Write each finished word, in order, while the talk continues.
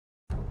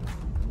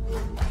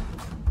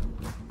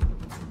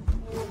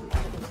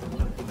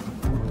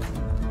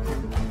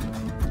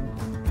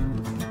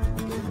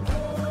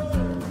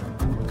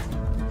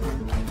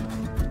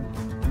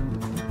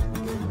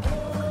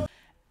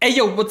Hey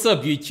yo, what's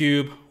up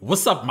YouTube?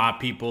 What's up my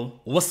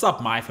people? What's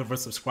up my favorite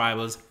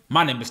subscribers?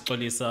 My name is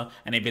Xolisa,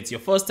 and if it's your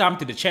first time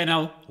to the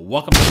channel,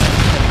 welcome to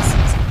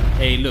Xolisa.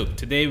 Hey look,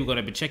 today we're going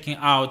to be checking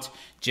out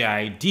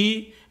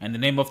J.I.D, and the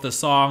name of the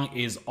song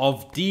is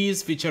Of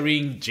Deez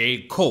featuring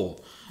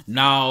J.Cole.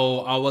 Now,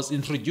 I was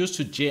introduced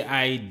to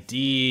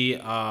J.I.D,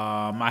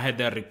 I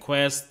had a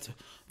request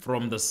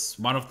from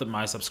one of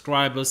my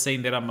subscribers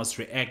saying that I must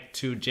react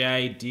to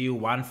J.I.D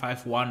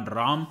 151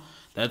 Ram.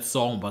 That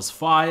song was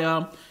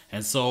fire,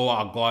 and so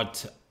I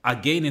got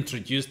again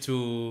introduced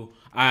to,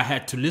 I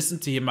had to listen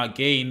to him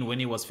again when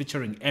he was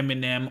featuring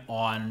Eminem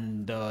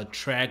on the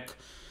track,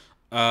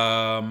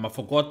 I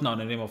forgot now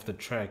the name of the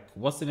track.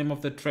 What's the name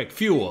of the track?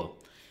 Fuel.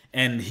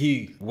 And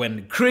he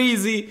went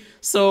crazy,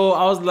 so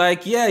I was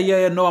like,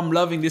 yeah, no, I'm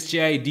loving this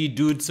J.I.D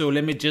dude, so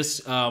let me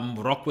just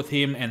rock with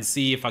him and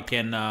see if I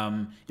can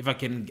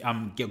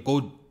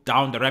go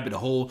down the rabbit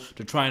hole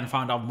to try and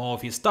find out more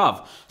of his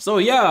stuff. So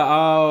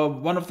yeah,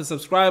 one of the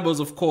subscribers,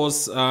 of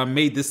course,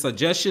 made these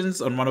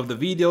suggestions on one of the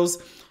videos.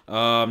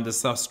 The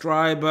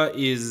subscriber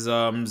is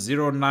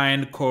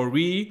 09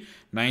 Corey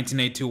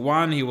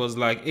 1981. He was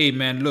like, hey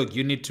man, look,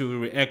 you need to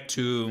react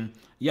to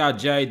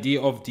J.I.D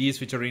Of Deez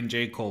featuring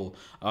J.Cole,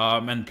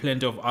 and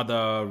plenty of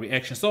other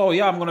reactions. So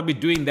yeah, I'm gonna be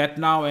doing that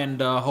now,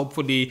 and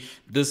hopefully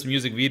this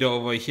music video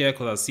over here,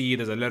 because I see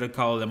there's a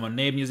Lyrical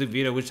Lemonade music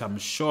video, which I'm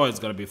sure is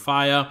gonna be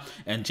fire,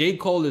 and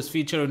J.Cole is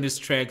featured on this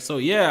track. So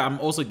yeah, I'm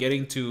also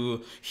getting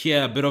to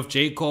hear a bit of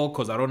J.Cole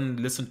because I don't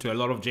listen to a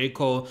lot of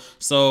J.Cole.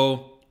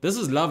 So this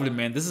is lovely,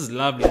 man. This is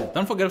lovely.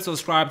 Don't forget to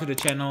subscribe to the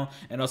channel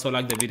and also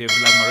like the video if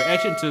you like my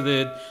reaction to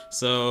it.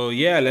 So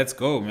yeah, let's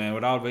go, man.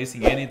 Without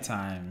wasting any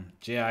time,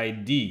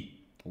 J.I.D,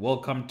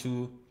 welcome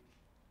to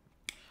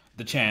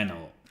the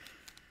channel.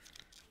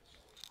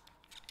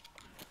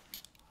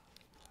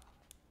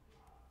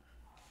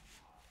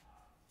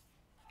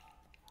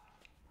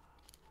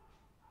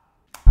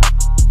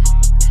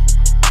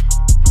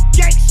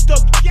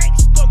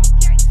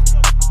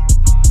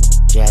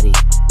 J.I.D,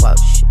 whoa,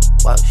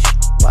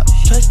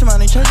 chase the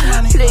money, please,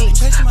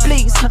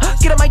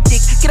 get on my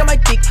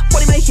dick,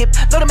 40 my hip,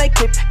 load of my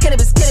clip,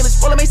 cannabis,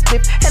 roll on my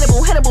split, Hannibal,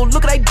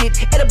 look what I did,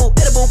 edible,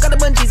 got the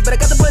bungees, but I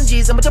got the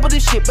bungees, I'ma double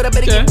this shit, but I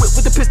better get whipped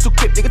with the pistol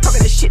grip, nigga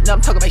talking that shit, now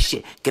I'm talking my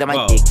shit, get on my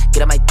dick,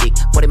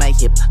 40 my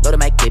hip, load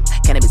of my clip,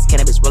 cannabis,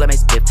 roll on my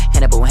split,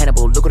 Hannibal,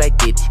 look what I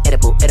did,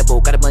 edible,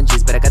 got the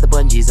bungees, but I got the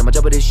bungees, I'ma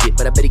double this shit,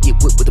 but I better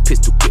get whipped with the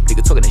pistol grip,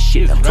 nigga talking that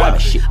shit, I'm talking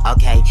my shit.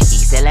 Okay,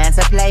 East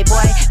Atlanta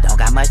playboy, don't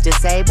got much to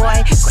say,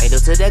 boy,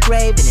 cradle to the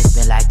grave, and it's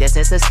been like that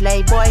since a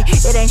slave boy.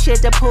 It ain't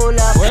shit to pull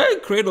up.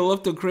 What? Cradle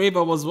up to grave,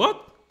 I was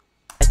what?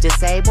 To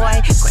say, boy,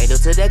 cradle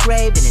to the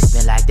grave, and it's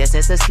been like that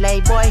since a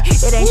slave boy.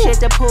 It ain't shit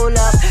to pull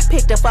up.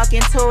 Pick the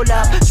fucking tool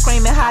up,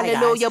 screaming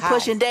hallelujah,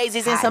 pushing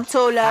daisies and some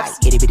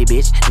tulips. Itty bitty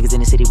bitch, niggas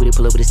in the city with it,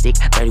 pull up with a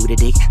stick, dirty with a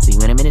dick. See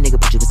you in a minute, nigga,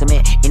 put you in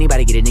cement.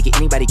 Anybody get it, nigga,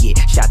 anybody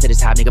get shot to the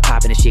top, nigga,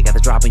 popping the shit. Got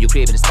the drop on your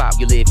crib in the spot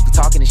you live. You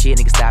talking the shit,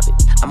 nigga, stop it.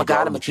 I'm a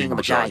god, I'm a king, I'm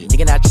a giant.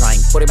 Nigga not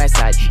trying, 40 my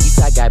side, east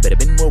side guy, better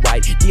been more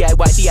white. DIY,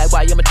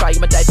 I'ma try,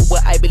 I'ma die for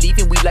what I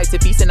believe in. We like to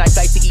feast and I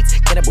like to eat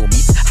cannibal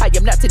meat. I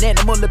am not an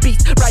animal, a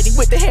beast, riding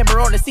with the hammer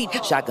on the seat.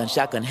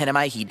 Shotgun, hand in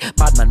my heat.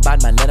 Bad man,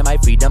 let my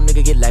freedom,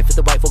 nigga get life with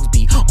the white folks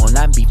be.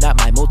 Online beef, not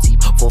my motif.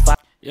 4-5.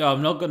 Yo,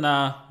 I'm not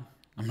gonna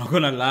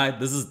lie,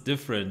 this is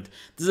different.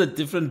 This is a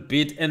different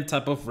beat and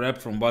type of rap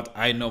from what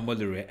I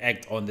normally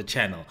react on the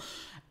channel.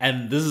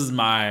 And this is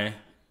my,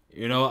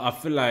 I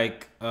feel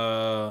like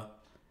my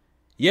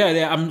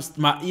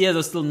ears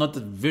are still not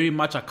very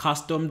much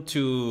accustomed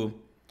to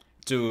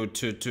J.I.D,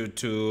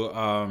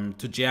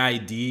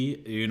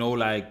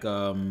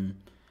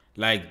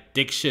 like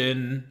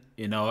diction,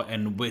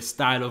 and with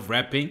style of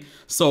rapping.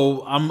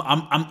 So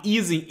I'm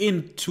easing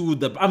into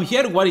I'm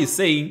hearing what he's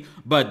saying,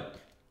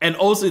 and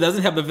also it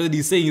doesn't have the fact that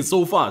he's saying it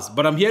so fast,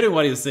 but I'm hearing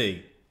what he's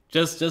saying,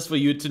 just for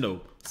you to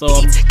know.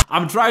 So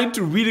I'm trying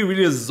to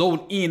really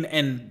zone in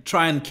and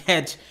try and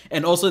catch,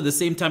 and also at the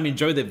same time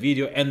enjoy the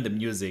video and the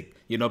music,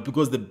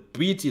 because the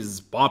beat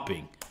is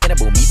bopping. I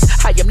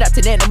am not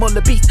an animal,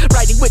 a beast,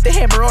 riding with the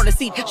hammer on the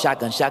seat.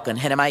 Shotgun,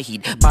 hand in my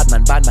heat. Bad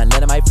man,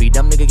 let my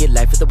freedom, nigga get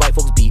life with the white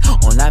folks be.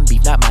 Online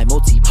beef, not my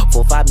motif.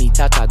 4-5 me,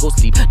 Tata, go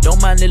sleep. Don't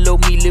mind little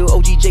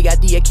OG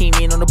J.I.D, I came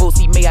in on the boat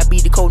seat. May I be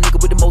the cold nigga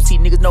with the most heat,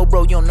 niggas know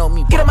bro, you don't know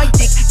me. Get on my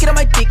dick, 40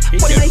 my hip,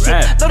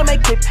 load of my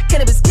clip,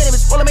 cannabis,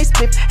 roll on my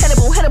split,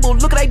 Hannibal,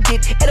 look what I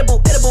did, edible,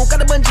 got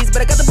the bungees,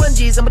 but I got the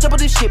bungees, I'ma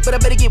double this shit, but I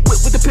better get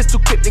whipped with the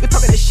pistol grip, nigga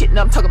talking that shit,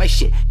 now I'm talking my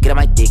shit. Get on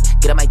my dick,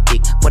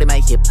 40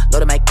 my hip,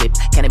 load of my clip,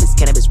 cannabis,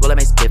 roll on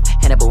my split,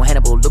 Hannibal,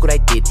 look what I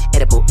did,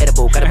 edible, got the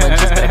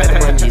bungees, but I got the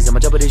bungees, I'ma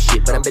double this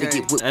shit, but I better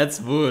get whipped. That's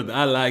smooth,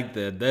 I like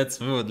that, that's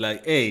smooth.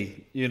 Like,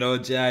 hey,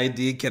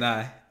 J.I.D, can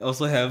I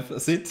also have a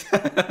seat?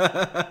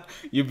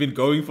 You've been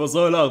going for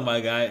so long,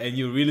 my guy, and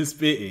you're really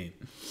spitting.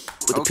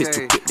 With the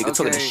pistol grip, nigga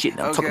talking that shit,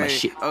 now I'm talking my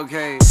shit.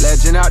 Okay,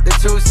 legend out the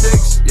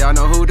 2-6, y'all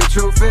know who the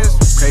truth is.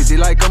 Crazy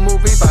like a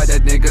movie by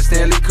that nigga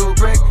Stanley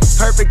Kubrick.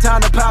 Perfect time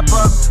to pop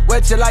up,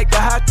 wet you like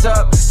the hot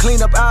tub. Clean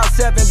up aisle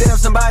 7, damn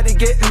somebody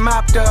getting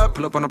mopped up.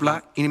 Pull up on the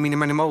block, eeny, meeny,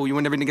 money, mo. You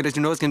and every nigga that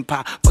you know is getting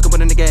pop. Fucking with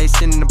a nigga, ain't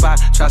sitting in the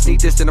box. Try to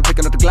sneak this, then I'm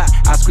picking up the Glock.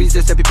 I squeeze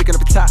this, I be picking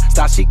up the top.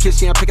 Stop, she kiss,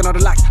 she, I'm picking all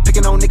the locks.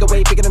 Picking on nigga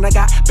way bigger than I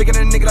got. Bigger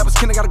than a nigga that was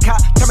killing, got a cop.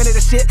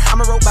 Terminator shit,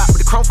 I'm a robot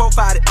with the chrome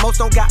 4-5 that most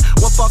don't got.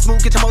 One false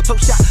move, get your moto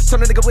shot.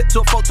 Turn a nigga whip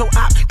to a photo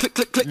op. Click,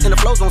 click, click, and the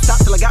flows don't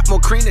stop till I got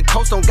more cream than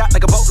Coast don't got.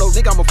 Like a boatload,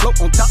 nigga, I'ma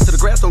float on top till the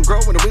grass don't grow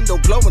and the window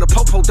blow and the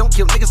popo don't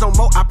kill niggas no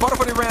more. I bought a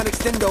 40 round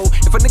extendo.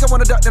 If a nigga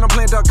wanna duck, then I'm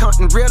playing duck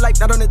hunting. Real life,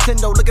 not on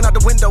Nintendo. Looking out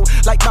the window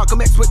like Malcolm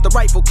X with the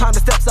rifle. Climb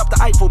the steps up the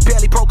Eiffel.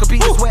 Barely broke a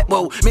beat is wet,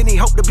 whoa. Many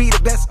hope to be the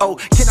best, oh.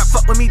 Cannot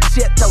fuck with me, the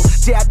shit though.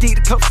 J.I.D,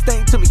 the closest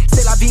thing to me.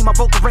 Still I be my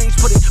vocal range,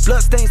 put it.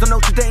 Blood stains on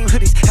Notre Dame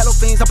hoodies. Hello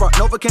fiends, I brought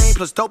Novocaine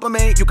plus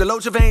dopamine. You can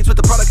load your veins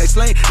with the product I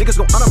slain. Niggas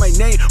gon' honor my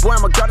name. Boy,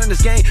 I'm a god in this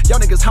game. Y'all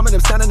niggas humming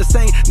them sounding the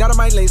same. Not on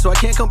my lane, so I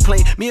can't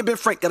complain. Me and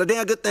Ben Frank got a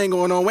damn good thing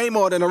going on. Way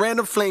more than a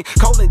random flame.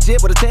 Cole and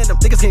Jib with a tandem.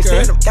 Niggas can't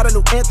stand them. Got a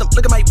new anthem.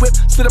 Look at my whip.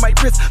 Slit on my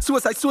wrist.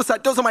 Suicide,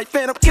 suicide. Those are my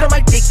phantom. Get on my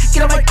dick,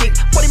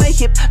 40 my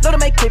hip, load on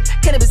my clip,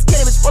 cannabis,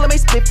 roll on my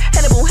split,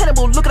 Hannibal,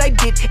 look what I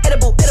did,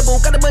 edible,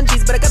 got the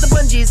bungees, but I got the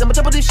bungees, I'ma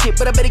double this shit,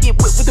 but I better get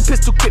whipped with the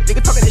pistol grip,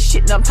 nigga talking that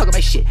shit, now I'm talking my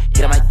shit.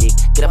 Get on my dick,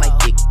 get on my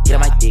dick, get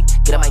on my dick,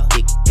 get on my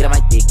dick, get on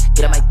my dick,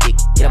 get on my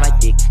dick, get on my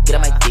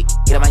dick,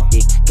 get on my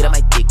dick, get on my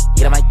dick, get on my dick,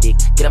 get on my dick,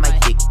 get on my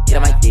dick, get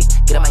on my dick,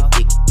 get on my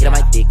dick, get on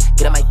my dick,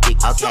 get on my dick,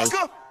 okay.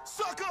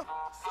 Sucker,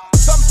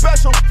 something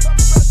special,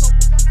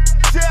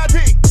 J.I.D,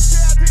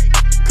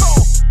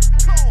 Cole,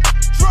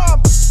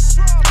 drum.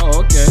 Oh,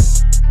 okay.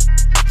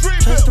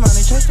 Chase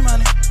the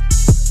money.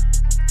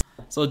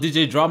 So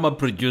DJ Drama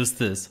produced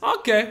this.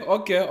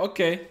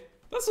 Okay.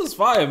 This was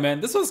fire,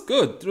 man. This was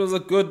good. It was a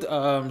good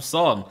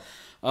song.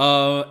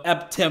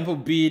 Up tempo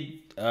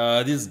beat.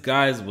 These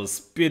guys were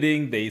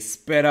spitting. They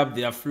sped up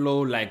their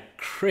flow like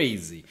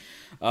crazy.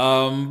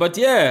 But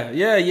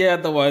yeah.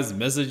 Otherwise,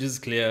 message is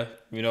clear.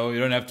 You know, you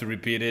don't have to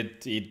repeat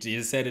it.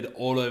 He said it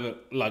all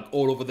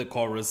over the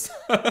chorus.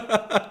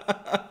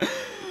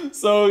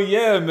 So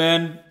yeah,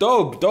 man,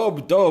 dope.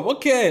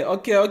 Okay.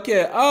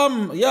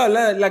 Yeah,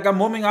 like I'm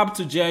warming up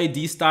to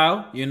J.I.D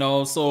style, you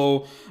know.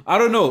 So I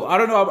don't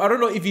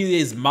know if he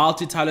is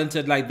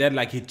multi-talented like that,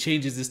 like he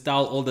changes his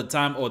style all the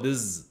time, or this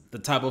is the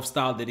type of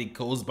style that he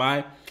goes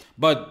by.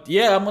 But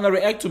yeah, I'm gonna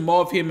react to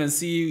more of him and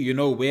see, you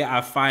know, where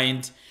I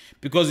find,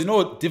 because you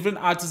know different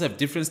artists have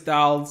different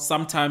styles.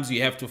 Sometimes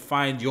you have to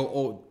find your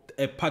own,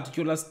 a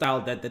particular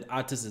style that that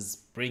artist is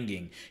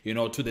bringing, you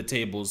know, to the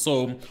table.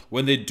 So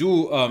when they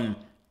do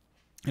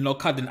you know,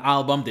 cut an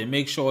album, they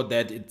make sure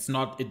that it's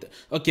not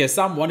okay,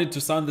 some want it to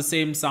sound the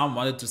same, some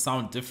want it to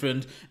sound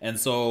different, and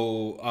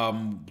so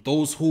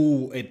those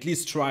who at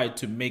least try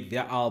to make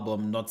their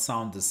album not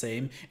sound the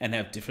same and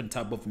have different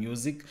type of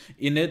music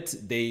in it,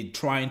 they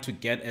trying to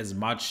get as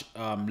much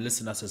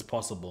listeners as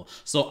possible.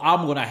 So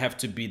I'm gonna have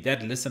to be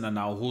that listener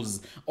now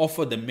who's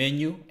offered the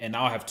menu, and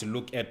now I have to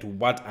look at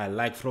what I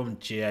like from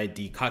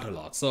J.I.D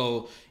catalog.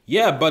 So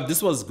yeah, but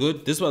this was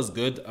good.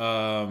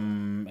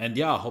 And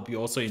yeah, I hope you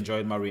also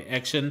enjoyed my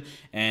reaction,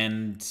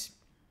 and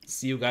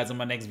see you guys in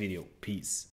my next video. Peace.